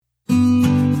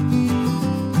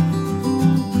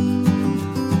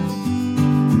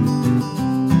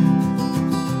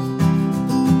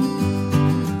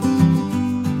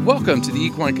Welcome to the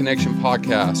Equine Connection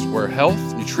podcast, where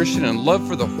health, nutrition, and love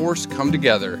for the horse come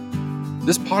together.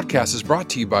 This podcast is brought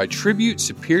to you by Tribute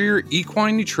Superior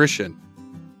Equine Nutrition.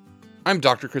 I'm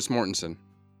Dr. Chris Mortensen.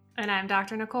 And I'm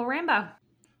Dr. Nicole Rambo.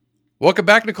 Welcome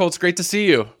back, Nicole. It's great to see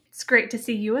you. It's great to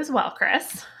see you as well,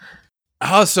 Chris.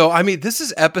 This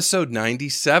is episode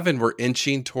 97. We're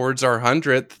inching towards our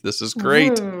 100th. This is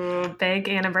great. Ooh, big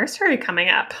anniversary coming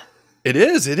up. It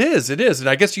is. And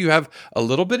I guess you have a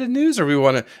little bit of news, or we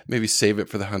want to maybe save it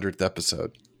for the 100th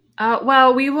episode?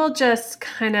 Well, we will just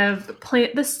kind of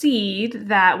plant the seed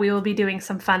that we will be doing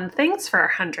some fun things for our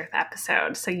 100th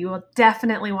episode. So you will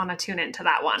definitely want to tune into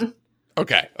that one.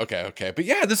 Okay. But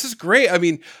yeah, this is great.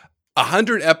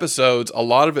 100 episodes, a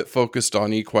lot of it focused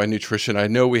on equine nutrition. I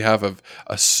know we have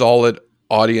a solid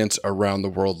audience around the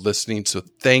world listening. So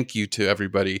thank you to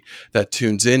everybody that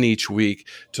tunes in each week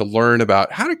to learn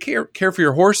about how to care for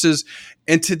your horses.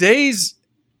 And today's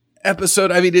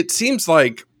episode, it seems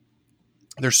like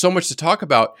there's so much to talk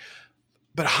about,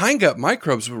 but hindgut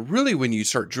microbes, really, when you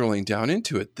start drilling down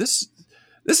into it, this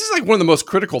is like one of the most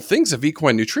critical things of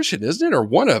equine nutrition, isn't it? Or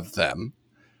one of them.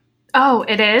 Oh,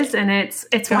 it is. And it's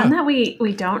one that we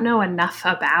don't know enough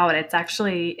about. It's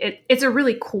actually, it's a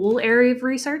really cool area of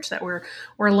research that we're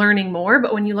learning more.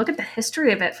 But when you look at the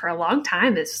history of it for a long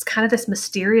time, it's kind of this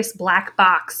mysterious black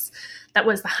box that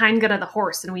was the hindgut of the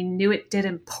horse. And we knew it did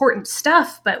important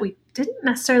stuff, but we didn't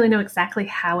necessarily know exactly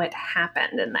how it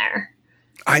happened in there.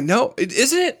 I know.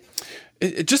 Isn't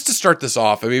it? Just to start this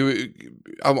off, I'm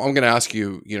going to ask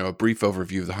you, a brief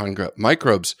overview of the hindgut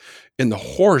microbes in the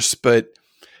horse, but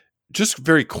just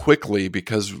very quickly,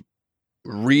 because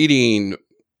reading,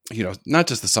 not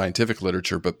just the scientific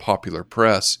literature, but popular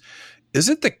press,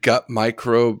 isn't the gut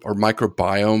microbe or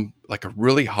microbiome like a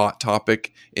really hot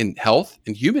topic in health,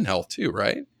 in human health too,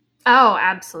 right? Oh,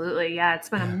 absolutely. Yeah. It's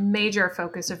been a major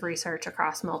focus of research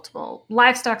across multiple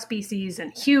livestock species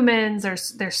and humans.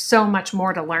 There's so much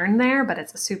more to learn there, but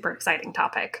it's a super exciting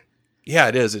topic. Yeah,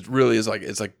 it is. It really is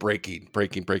it's like breaking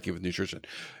with nutrition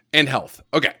and health.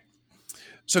 Okay.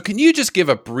 So can you just give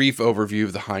a brief overview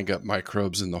of the hindgut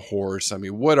microbes in the horse?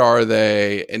 What are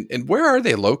they and where are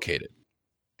they located?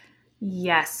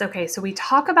 Yes. Okay. So we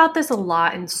talk about this a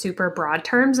lot in super broad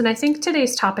terms, and I think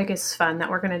today's topic is fun that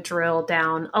we're going to drill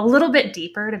down a little bit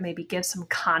deeper to maybe give some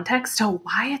context to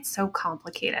why it's so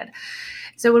complicated.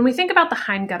 So when we think about the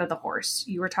hindgut of the horse,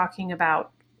 you were talking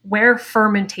about where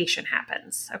fermentation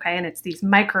happens, okay? And it's these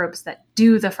microbes that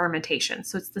do the fermentation.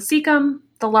 So it's the cecum,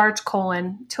 the large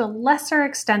colon, to a lesser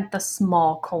extent, the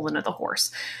small colon of the horse.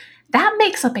 That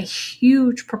makes up a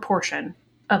huge proportion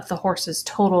of the horse's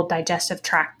total digestive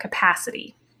tract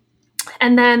capacity.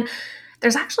 And then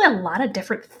there's actually a lot of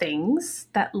different things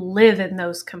that live in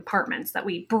those compartments that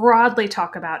we broadly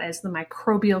talk about as the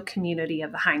microbial community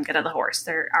of the hindgut of the horse.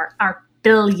 There are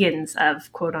billions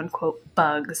of quote unquote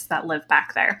bugs that live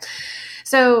back there.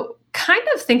 So kind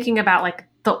of thinking about like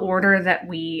the order that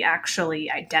we actually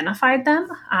identified them,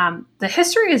 the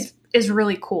history is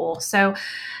really cool. So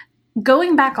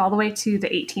going back all the way to the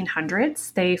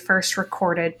 1800s, they first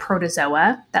recorded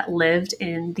protozoa that lived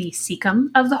in the cecum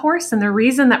of the horse. And the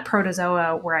reason that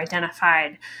protozoa were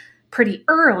identified pretty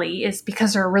early is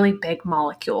because they're a really big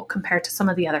molecule compared to some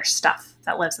of the other stuff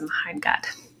that lives in the hindgut.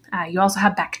 You also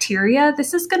have bacteria.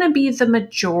 This is going to be the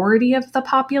majority of the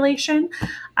population.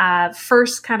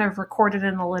 First kind of recorded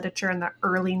in the literature in the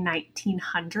early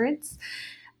 1900s.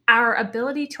 Our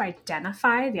ability to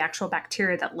identify the actual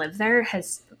bacteria that live there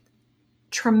has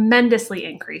tremendously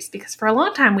increased, because for a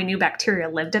long time we knew bacteria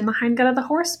lived in the hindgut of the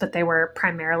horse, but they were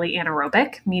primarily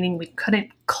anaerobic, meaning we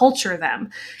couldn't culture them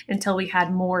until we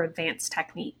had more advanced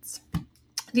techniques.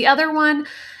 The other one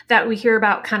that we hear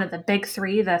about, kind of the big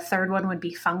three, the third one would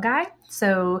be fungi.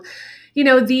 So,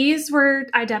 these were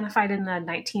identified in the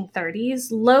 1930s,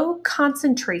 low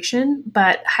concentration,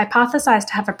 but hypothesized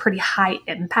to have a pretty high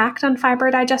impact on fiber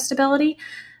digestibility.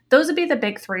 Those would be the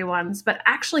big three ones, but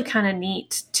actually kind of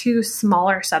neat, two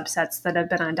smaller subsets that have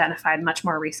been identified much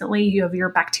more recently. You have your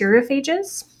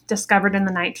bacteriophages, discovered in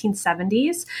the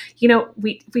 1970s.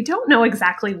 We don't know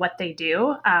exactly what they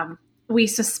do. We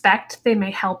suspect they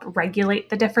may help regulate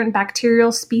the different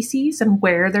bacterial species and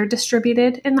where they're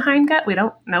distributed in the hindgut. We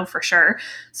don't know for sure.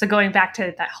 So going back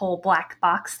to that whole black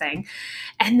box thing.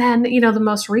 And then, the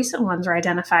most recent ones were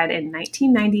identified in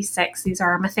 1996. These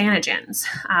are methanogens.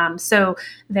 So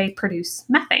they produce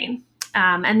methane.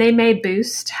 And they may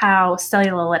boost how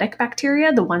cellulolytic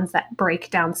bacteria, the ones that break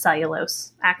down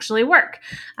cellulose, actually work.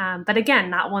 But again,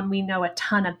 not one we know a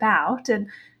ton about. And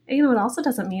it also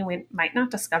doesn't mean we might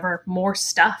not discover more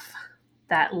stuff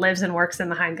that lives and works in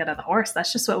the hindgut of the horse.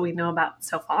 That's just what we know about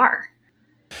so far.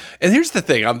 And here's the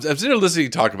thing: I'm sitting there listening to you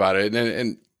talk about it,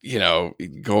 and you know,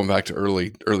 going back to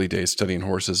early days studying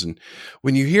horses, and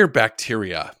when you hear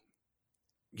bacteria,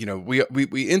 you know,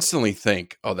 we instantly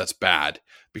think, oh, that's bad,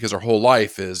 because our whole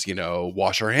life is, you know,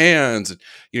 wash our hands, and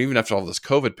you know, even after all this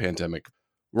COVID pandemic,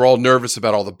 we're all nervous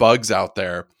about all the bugs out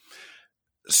there.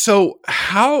 So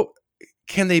how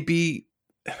can they be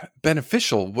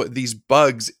beneficial? What, these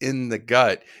bugs in the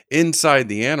gut inside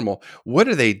the animal, what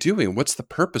are they doing? What's the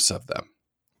purpose of them?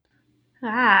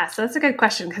 So that's a good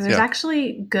question because there's Yeah.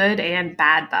 actually good and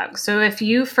bad bugs. So if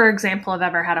you, for example, have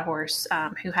ever had a horse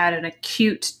who had an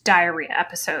acute diarrhea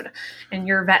episode and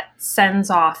your vet sends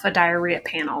off a diarrhea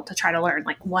panel to try to learn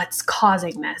like what's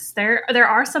causing this, there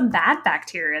are some bad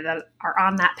bacteria that are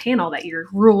on that panel that you're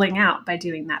ruling out by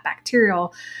doing that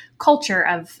bacterial culture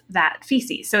of that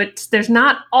feces. So there's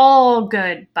not all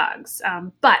good bugs,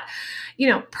 but you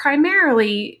know,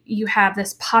 primarily you have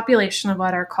this population of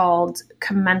what are called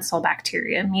commensal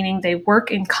bacteria, meaning they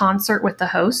work in concert with the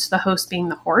host being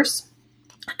the horse,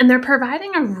 and they're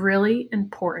providing a really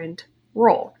important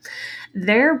role.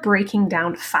 They're breaking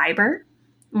down fiber.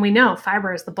 We know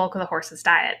fiber is the bulk of the horse's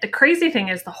diet. The crazy thing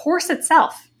is the horse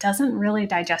itself doesn't really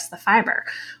digest the fiber.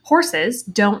 Horses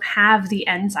don't have the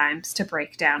enzymes to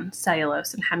break down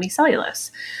cellulose and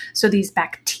hemicellulose. So these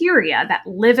bacteria that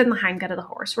live in the hindgut of the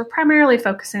horse, we're primarily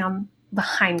focusing on the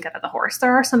hindgut of the horse.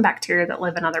 There are some bacteria that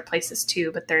live in other places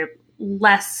too, but they're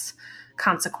less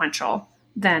consequential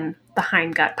than the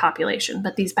hindgut population.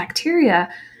 But these bacteria,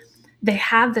 they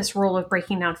have this role of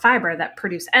breaking down fiber that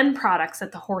produce end products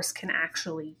that the horse can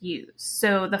actually use.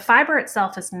 So the fiber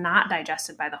itself is not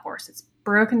digested by the horse. It's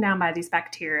broken down by these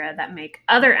bacteria that make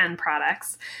other end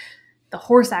products the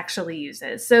horse actually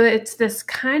uses. So it's this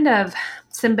kind of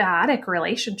symbiotic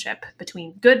relationship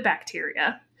between good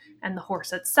bacteria and the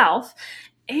horse itself.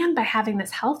 And by having this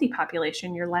healthy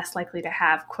population, you're less likely to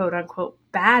have quote unquote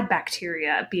bad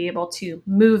bacteria be able to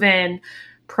move in,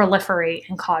 proliferate,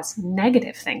 and cause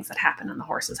negative things that happen in the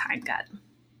horse's hindgut.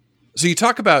 So you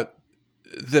talk about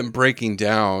them breaking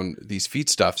down these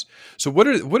feedstuffs. So what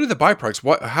are the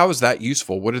byproducts? How is that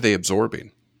useful? What are they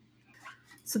absorbing?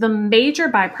 So the major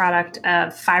byproduct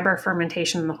of fiber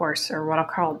fermentation in the horse are what are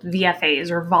called VFAs,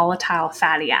 or volatile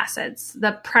fatty acids.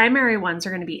 The primary ones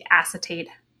are going to be acetate,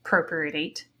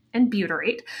 propionate, and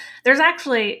butyrate. There's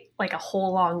actually like a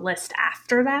whole long list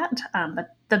after that,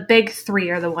 but the big three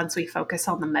are the ones we focus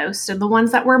on the most and the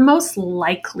ones that we're most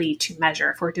likely to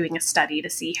measure if we're doing a study to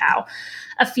see how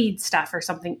a feedstuff or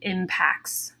something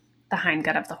impacts the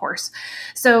hindgut of the horse.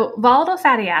 So volatile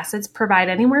fatty acids provide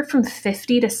anywhere from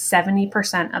 50 to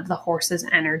 70% of the horse's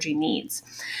energy needs.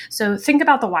 So think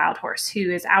about the wild horse who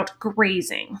is out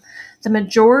grazing. The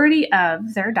majority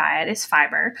of their diet is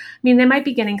fiber. I mean, they might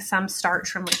be getting some starch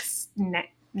from like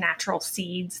natural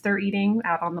seeds they're eating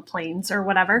out on the plains or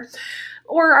whatever,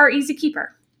 or are easy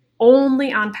keeper,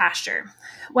 only on pasture.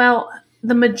 Well,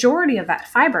 the majority of that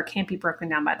fiber can't be broken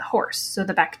down by the horse. So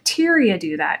the bacteria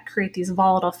do that, create these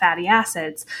volatile fatty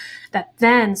acids that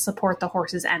then support the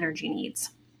horse's energy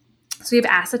needs. So you have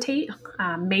acetate,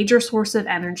 major source of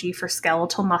energy for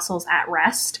skeletal muscles at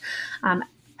rest,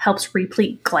 helps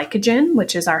replete glycogen,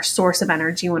 which is our source of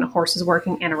energy when a horse is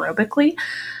working anaerobically.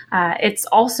 It's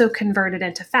also converted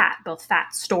into fat, both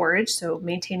fat storage, so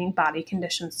maintaining body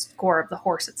condition score of the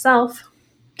horse itself,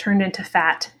 turned into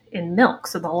fat in milk.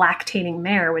 So the lactating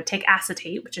mare would take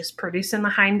acetate, which is produced in the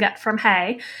hindgut from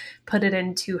hay, put it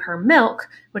into her milk,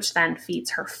 which then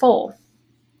feeds her foal.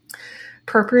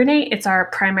 Propionate, it's our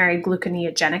primary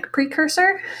gluconeogenic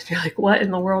precursor. You're like, what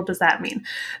in the world does that mean?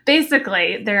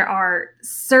 Basically, there are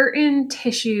certain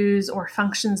tissues or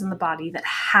functions in the body that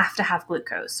have to have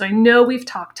glucose. So I know we've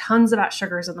talked tons about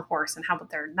sugars in the horse and how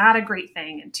they're not a great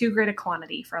thing and too great a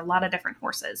quantity for a lot of different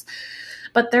horses.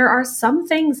 But there are some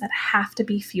things that have to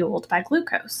be fueled by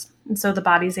glucose. And so the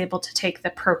body's able to take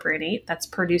the propionate that's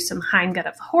produced in the hindgut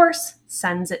of the horse,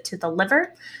 sends it to the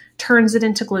liver, turns it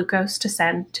into glucose to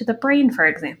send to the brain, for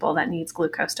example, that needs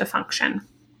glucose to function.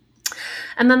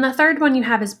 And then the third one you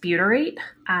have is butyrate.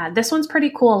 This one's pretty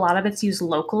cool. A lot of it's used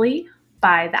locally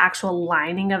by the actual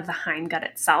lining of the hindgut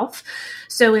itself.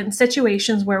 So in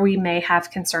situations where we may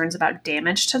have concerns about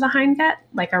damage to the hindgut,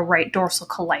 like a right dorsal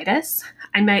colitis,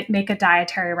 I might make a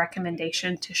dietary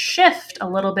recommendation to shift a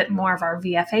little bit more of our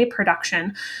VFA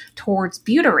production towards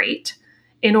butyrate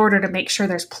in order to make sure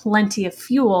there's plenty of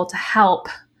fuel to help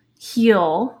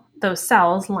heal those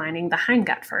cells lining the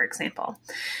hindgut, for example.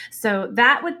 So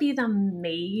that would be the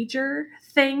major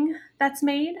thing that's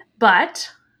made. But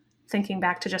thinking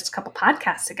back to just a couple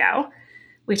podcasts ago,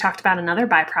 we talked about another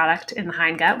byproduct in the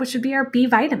hindgut, which would be our B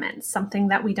vitamins, something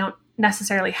that we don't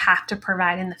necessarily have to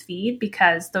provide in the feed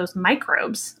because those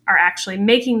microbes are actually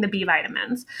making the B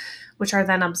vitamins, which are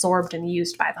then absorbed and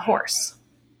used by the horse.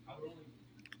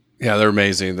 Yeah, they're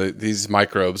amazing. These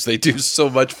microbes, they do so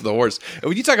much for the horse. And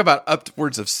when you talk about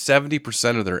upwards of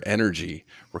 70% of their energy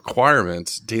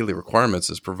requirements, daily requirements,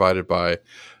 is provided by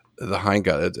the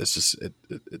hindgut, it's just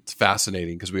it's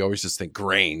fascinating because we always just think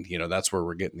grain, that's where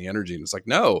we're getting the energy, and it's like,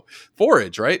 no,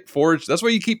 forage, right? Forage. That's why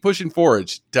you keep pushing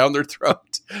forage down their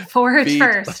throat. Forage feed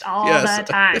first, all the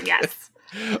time. Yes.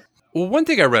 Well, one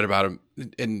thing I read about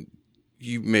them, and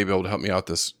you may be able to help me out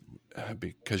this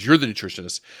because you're the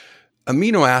nutritionist.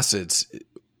 Amino acids.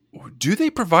 Do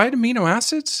they provide amino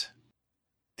acids?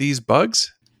 These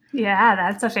bugs? Yeah,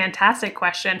 that's a fantastic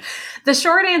question. The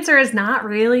short answer is not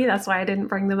really. That's why I didn't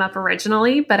bring them up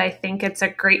originally, but I think it's a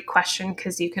great question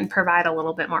because you can provide a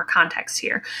little bit more context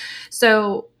here.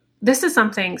 So this is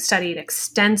something studied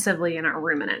extensively in our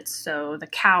ruminants. So the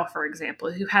cow, for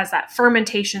example, who has that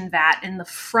fermentation vat in the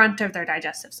front of their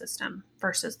digestive system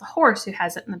versus the horse who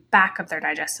has it in the back of their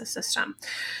digestive system.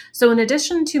 So in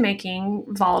addition to making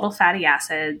volatile fatty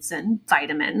acids and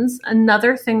vitamins,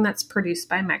 another thing that's produced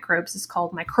by microbes is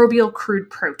called microbial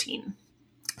crude protein.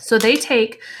 So they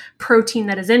take protein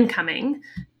that is incoming,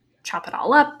 chop it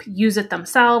all up, use it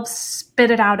themselves, spit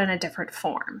it out in a different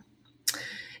form.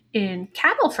 In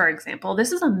cattle, for example,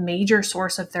 this is a major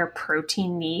source of their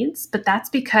protein needs, but that's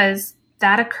because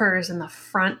that occurs in the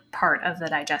front part of the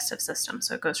digestive system.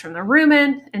 So it goes from the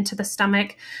rumen into the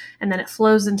stomach, and then it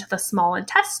flows into the small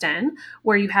intestine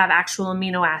where you have actual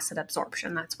amino acid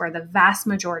absorption. That's where the vast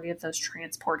majority of those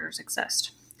transporters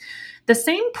exist. The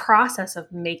same process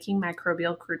of making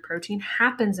microbial crude protein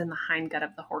happens in the hindgut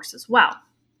of the horse as well.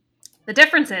 The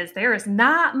difference is there is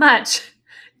not much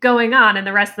going on in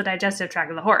the rest of the digestive tract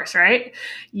of the horse, right?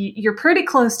 You're pretty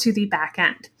close to the back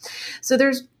end. So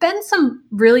there's been some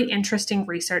really interesting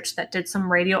research that did some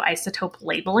radioisotope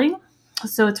labeling.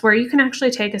 So it's where you can actually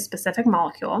take a specific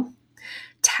molecule,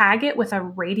 tag it with a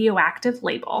radioactive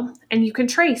label, and you can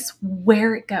trace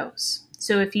where it goes.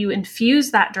 So if you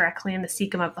infuse that directly in the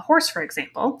cecum of the horse, for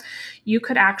example, you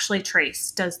could actually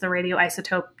trace, does the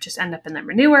radioisotope just end up in the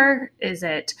manure? Is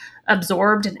it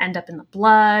absorbed and end up in the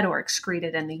blood or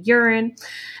excreted in the urine?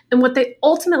 And what they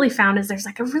ultimately found is there's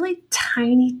like a really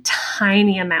tiny,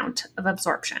 tiny amount of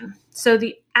absorption. So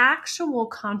the actual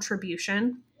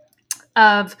contribution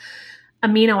of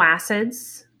amino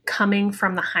acids coming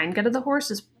from the hindgut of the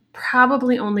horse is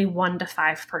probably only 1 to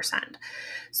 5%.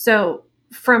 So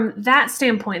from that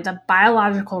standpoint, the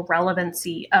biological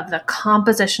relevancy of the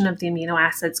composition of the amino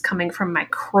acids coming from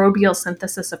microbial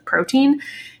synthesis of protein,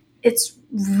 it's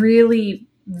really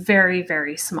very,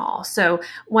 very small. So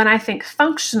when I think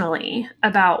functionally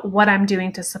about what I'm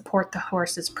doing to support the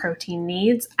horse's protein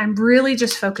needs, I'm really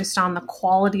just focused on the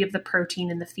quality of the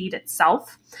protein in the feed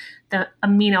itself, the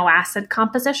amino acid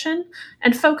composition,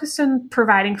 and focused on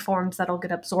providing forms that'll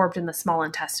get absorbed in the small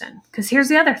intestine. Because here's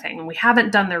the other thing, and we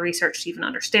haven't done the research to even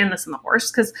understand this in the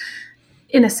horse, because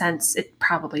in a sense, it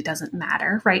probably doesn't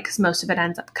matter, right? Because most of it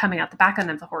ends up coming out the back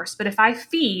end of the horse. But if I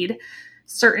feed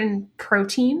certain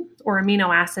protein or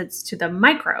amino acids to the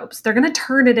microbes, they're going to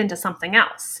turn it into something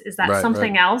else. Is that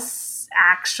something else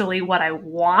actually what I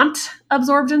want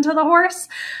absorbed into the horse?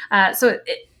 So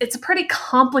it's a pretty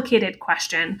complicated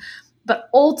question. But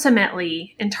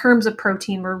ultimately, in terms of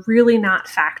protein, we're really not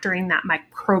factoring that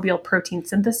microbial protein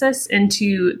synthesis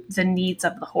into the needs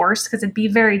of the horse because it'd be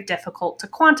very difficult to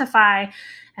quantify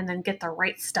and then get the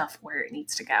right stuff where it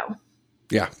needs to go.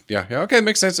 Yeah. Okay, it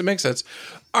makes sense.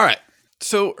 All right.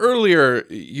 So earlier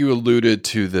you alluded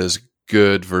to this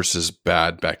good versus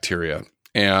bad bacteria.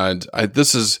 And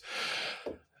this is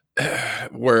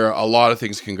where a lot of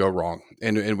things can go wrong.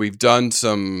 And we've done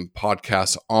some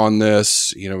podcasts on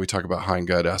this. We talk about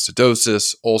hindgut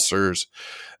acidosis, ulcers,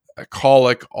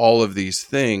 colic, all of these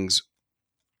things.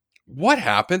 What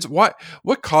happens? What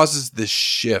causes this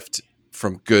shift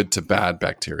from good to bad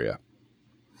bacteria?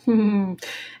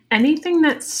 Anything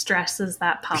that stresses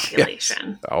that population.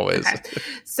 Yes, always. Okay.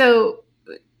 So,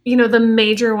 the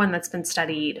major one that's been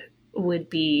studied would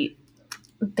be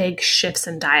big shifts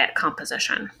in diet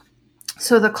composition.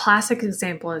 So the classic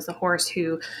example is the horse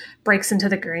who breaks into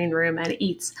the grain room and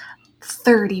eats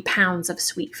 30 pounds of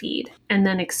sweet feed and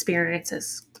then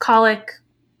experiences colic,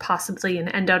 possibly an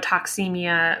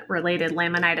endotoxemia-related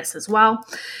laminitis as well.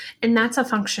 And that's a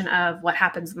function of what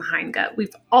happens in the hindgut.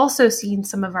 We've also seen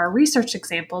some of our research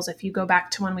examples, if you go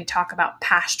back to when we talk about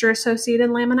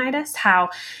pasture-associated laminitis, how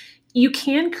you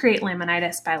can create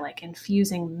laminitis by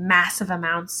infusing massive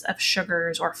amounts of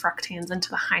sugars or fructans into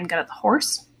the hindgut of the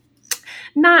horse.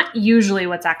 Not usually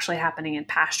what's actually happening in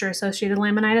pasture-associated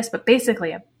laminitis, but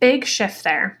basically a big shift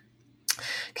there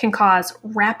can cause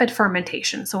rapid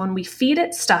fermentation. So when we feed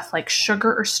it stuff like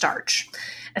sugar or starch,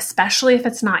 especially if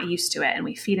it's not used to it and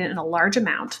we feed it in a large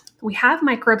amount, we have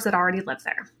microbes that already live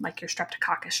there, like your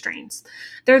Streptococcus strains.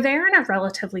 They're there in a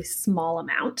relatively small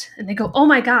amount and they go, oh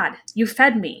my God, you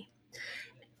fed me.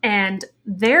 And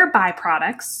their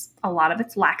byproducts, a lot of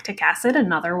it's lactic acid,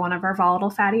 another one of our volatile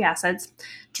fatty acids,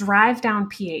 drive down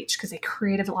pH because they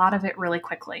create a lot of it really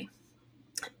quickly.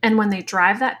 And when they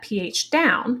drive that pH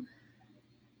down,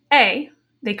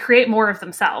 they create more of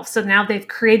themselves. So now they've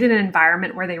created an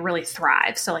environment where they really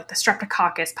thrive. So like the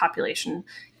Streptococcus population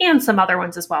and some other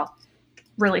ones as well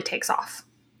really takes off.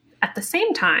 At the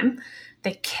same time,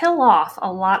 they kill off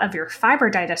a lot of your fiber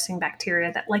digesting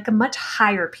bacteria that like a much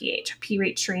higher pH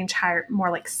range higher,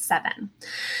 more like 7.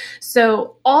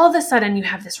 So all of a sudden you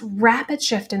have this rapid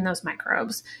shift in those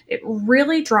microbes. It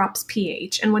really drops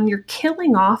pH. And when you're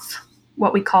killing off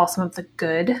what we call some of the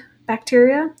good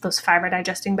bacteria, those fiber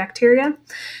digesting bacteria,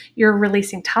 you're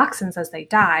releasing toxins as they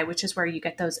die, which is where you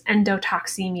get those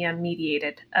endotoxemia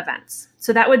mediated events.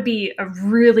 So that would be a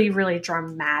really, really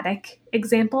dramatic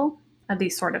example of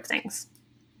these sort of things.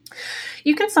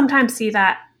 You can sometimes see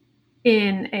that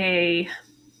in a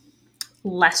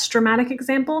less dramatic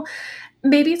example.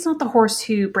 Maybe it's not the horse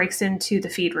who breaks into the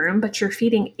feed room, but you're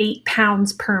feeding 8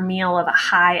 pounds per meal of a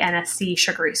high NSC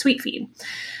sugary sweet feed.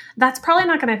 That's probably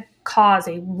not going to cause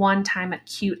a one-time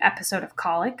acute episode of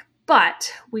colic,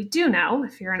 but we do know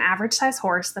if you're an average size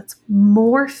horse that's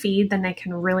more feed than they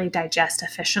can really digest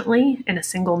efficiently in a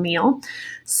single meal,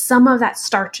 some of that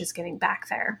starch is getting back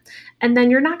there. And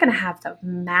then you're not going to have the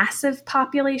massive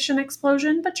population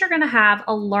explosion, but you're going to have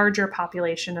a larger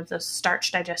population of those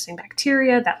starch digesting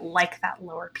bacteria that like that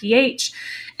lower pH.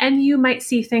 And you might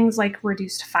see things like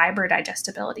reduced fiber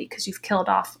digestibility because you've killed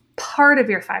off part of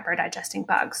your fiber digesting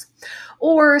bugs,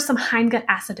 or some hindgut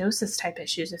acidosis type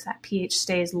issues if that pH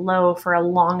stays low for a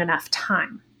long enough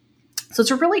time. So it's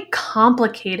a really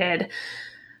complicated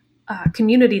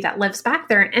community that lives back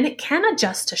there, and it can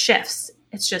adjust to shifts.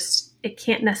 It's just, it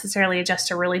can't necessarily adjust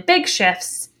to really big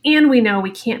shifts. And we know we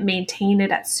can't maintain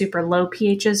it at super low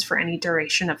pHs for any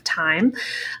duration of time.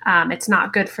 It's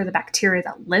not good for the bacteria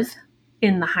that live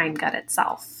in the hindgut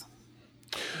itself.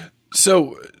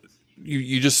 So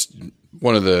you just,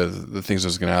 one of the things I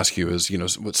was going to ask you is,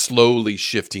 what slowly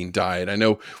shifting diet. I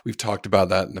know we've talked about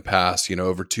that in the past,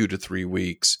 over 2 to 3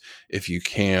 weeks, if you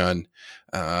can,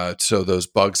 so those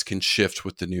bugs can shift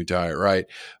with the new diet, right?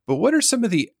 But what are some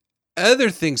of the other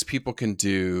things people can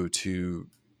do to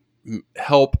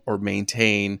help or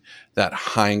maintain that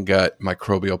hindgut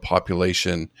microbial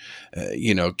population,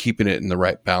 keeping it in the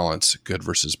right balance, good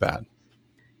versus bad?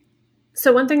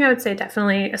 So one thing I would say,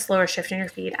 definitely a slower shift in your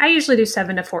feed. I usually do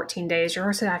 7 to 14 days. Your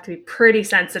horse would have to be pretty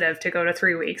sensitive to go to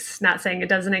 3 weeks. Not saying it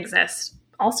doesn't exist.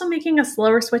 Also making a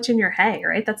slower switch in your hay,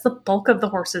 right? That's the bulk of the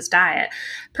horse's diet,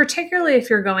 particularly if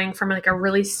you're going from like a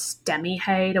really stemmy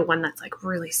hay to one that's like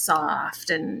really soft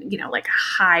and, like a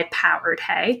high powered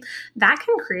hay. That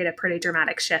can create a pretty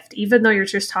dramatic shift, even though you're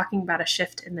just talking about a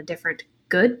shift in the different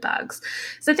good bugs.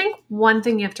 So I think one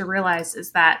thing you have to realize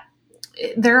is that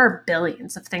there are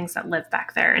billions of things that live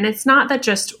back there. And it's not that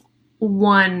just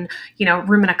one,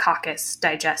 Ruminococcus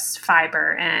digests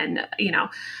fiber and,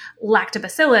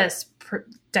 Lactobacillus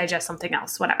digests something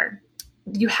else, whatever.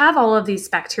 You have all of these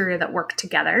bacteria that work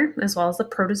together, as well as the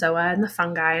protozoa and the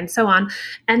fungi and so on,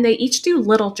 and they each do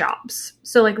little jobs.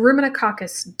 So like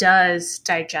Ruminococcus does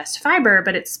digest fiber,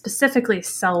 but it's specifically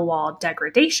cell wall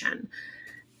degradation.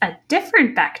 A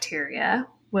different bacteria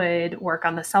would work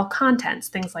on the cell contents,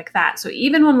 things like that. So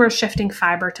even when we're shifting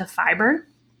fiber to fiber,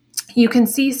 you can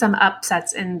see some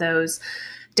upsets in those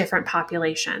different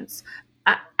populations.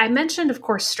 I mentioned, of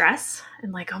course, stress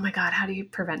and like, oh my God, how do you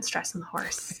prevent stress in the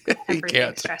horse?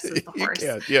 Everything stresses the horse. You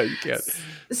can't. Yeah, you can't.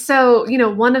 So,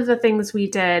 one of the things we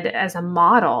did as a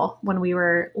model when we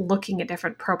were looking at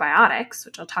different probiotics,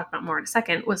 which I'll talk about more in a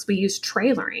second, was we used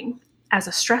trailering as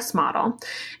a stress model.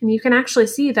 And you can actually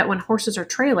see that when horses are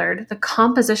trailered, the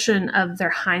composition of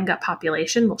their hindgut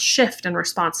population will shift in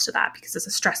response to that because it's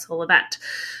a stressful event.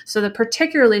 So the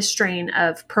particularly strain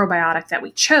of probiotic that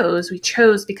we chose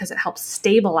because it helps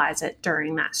stabilize it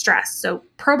during that stress. So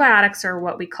probiotics are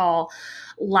what we call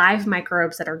live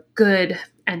microbes that are good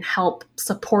and help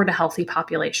support a healthy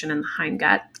population in the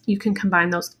hindgut. You can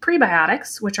combine those with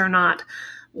prebiotics, which are not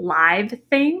live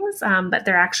things, but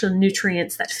they're actually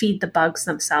nutrients that feed the bugs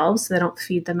themselves. So they don't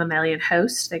feed the mammalian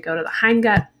host. They go to the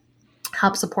hindgut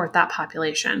help support that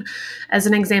population. As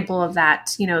an example of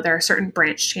that, there are certain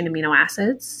branched chain amino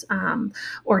acids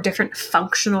or different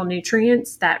functional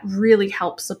nutrients that really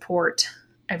help support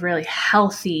a really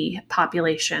healthy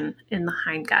population in the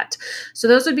hindgut. So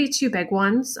those would be two big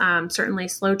ones. Certainly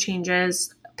slow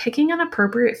changes, picking an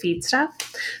appropriate feed stuff.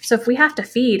 So if we have to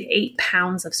feed 8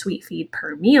 pounds of sweet feed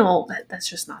per meal, that's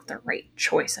just not the right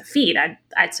choice of feed.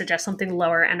 I'd suggest something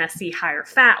lower NSC, higher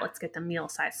fat. Let's get the meal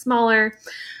size smaller,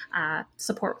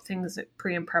 support things like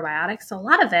pre and probiotics. So a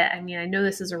lot of it, I know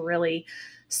this is a really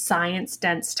science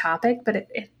dense topic, but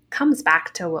it comes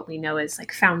back to what we know is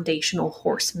like foundational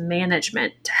horse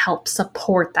management to help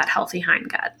support that healthy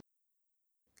hindgut.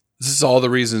 This is all the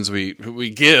reasons we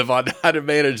give on how to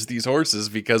manage these horses,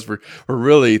 because we're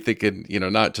really thinking,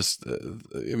 not just,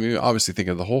 obviously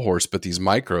thinking of the whole horse, but these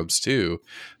microbes too,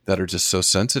 that are just so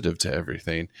sensitive to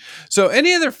everything. So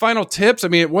any other final tips?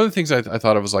 One of the things I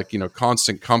thought of was like,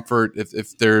 constant comfort.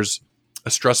 If there's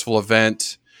a stressful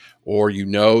event or,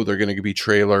 they're going to be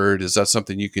trailered, is that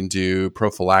something you can do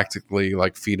prophylactically,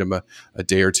 like feed them a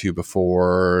day or two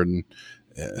before and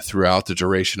throughout the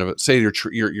duration of it? Say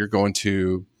you're going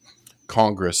to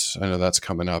Congress, I know that's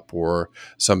coming up, or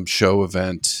some show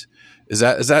event. Is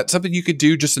that something you could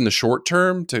do just in the short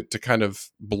term to kind of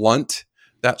blunt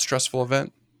that stressful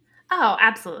event? Oh,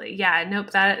 absolutely. Yeah,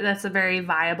 nope. That's a very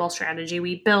viable strategy.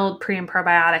 We build pre and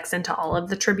probiotics into all of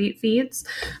the tribute feeds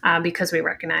because we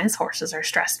recognize horses are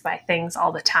stressed by things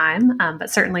all the time. But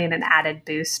certainly an added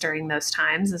boost during those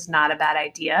times is not a bad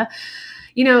idea.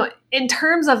 In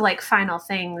terms of like final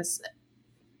things,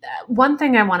 one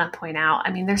thing I want to point out,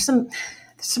 there's some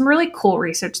really cool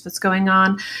research that's going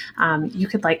on. You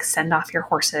could like send off your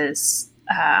horse's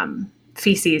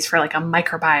feces for like a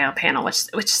microbiome panel,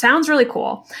 which sounds really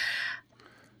cool.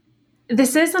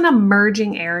 This is an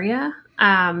emerging area.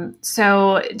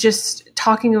 So just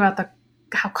talking about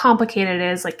how complicated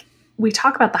it is, like we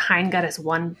talk about the hindgut as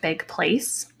one big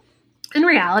place. In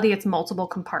reality, it's multiple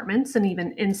compartments, and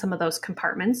even in some of those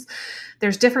compartments,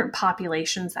 there's different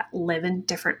populations that live in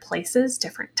different places,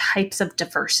 different types of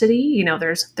diversity.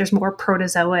 There's more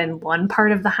protozoa in one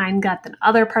part of the hindgut than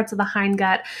other parts of the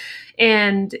hindgut.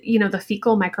 And, the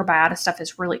fecal microbiota stuff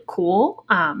is really cool.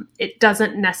 It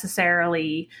doesn't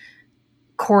necessarily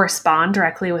correspond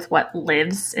directly with what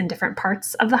lives in different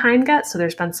parts of the hindgut. So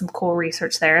there's been some cool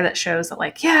research there that shows that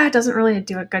it doesn't really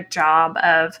do a good job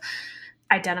of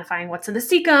identifying what's in the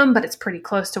cecum, but it's pretty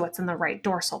close to what's in the right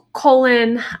dorsal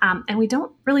colon. And we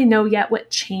don't really know yet what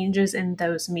changes in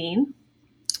those mean.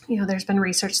 There's been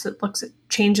research that looks at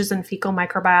changes in fecal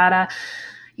microbiota.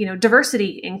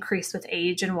 Diversity increased with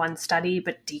age in one study,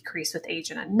 but decreased with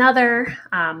age in another.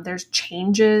 There's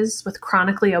changes with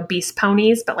chronically obese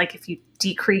ponies, but if you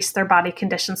decrease their body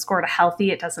condition score to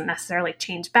healthy, it doesn't necessarily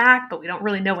change back, but we don't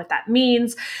really know what that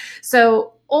means.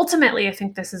 So ultimately, I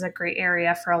think this is a great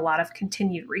area for a lot of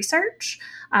continued research.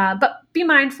 But be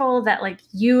mindful that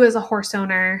you as a horse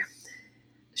owner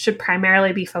should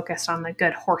primarily be focused on the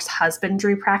good horse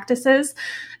husbandry practices,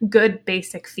 good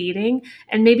basic feeding,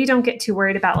 and maybe don't get too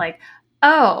worried about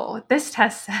this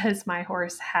test says my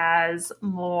horse has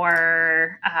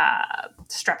more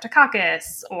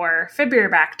streptococcus or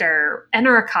fibrobacter,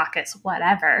 enterococcus,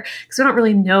 whatever, because we don't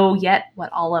really know yet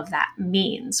what all of that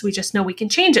means. We just know we can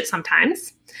change it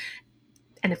sometimes.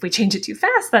 And if we change it too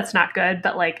fast, that's not good.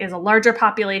 But is a larger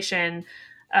population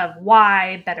of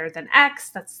Y better than X?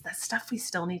 That's stuff we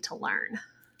still need to learn.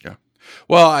 Yeah.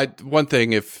 Well, one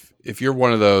thing, if you're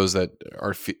one of those that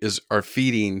are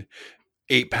feeding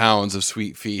 8 pounds of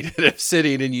sweet feed at a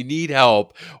sitting and you need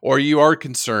help, or you are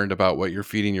concerned about what you're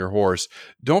feeding your horse,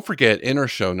 don't forget in our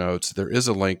show notes, there is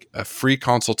a link, a free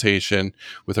consultation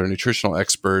with our nutritional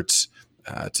experts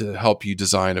to help you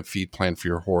design a feed plan for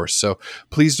your horse. So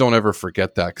please don't ever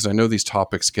forget that, because I know these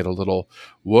topics get a little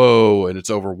whoa and it's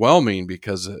overwhelming,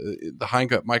 because the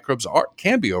hindgut microbes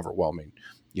can be overwhelming.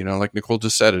 Like Nicole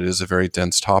just said, it is a very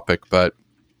dense topic, but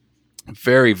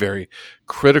very, very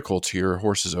critical to your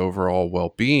horse's overall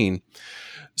well-being.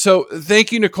 So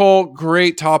thank you, Nicole.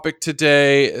 Great topic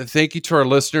today. Thank you to our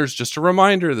listeners. Just a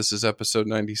reminder, this is episode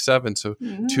 97. So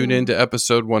tune in to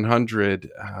episode 100.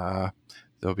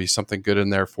 There'll be something good in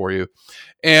there for you.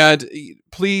 And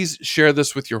please share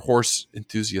this with your horse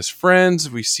enthusiast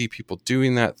friends. We see people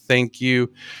doing that. Thank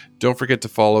you. Don't forget to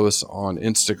follow us on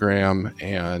Instagram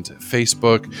and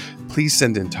Facebook. Please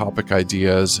send in topic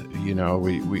ideas.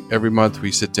 We every month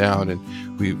we sit down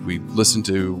and we listen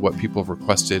to what people have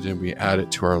requested and we add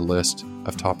it to our list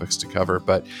of topics to cover.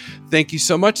 But thank you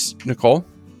so much, Nicole.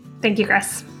 Thank you,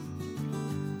 Chris.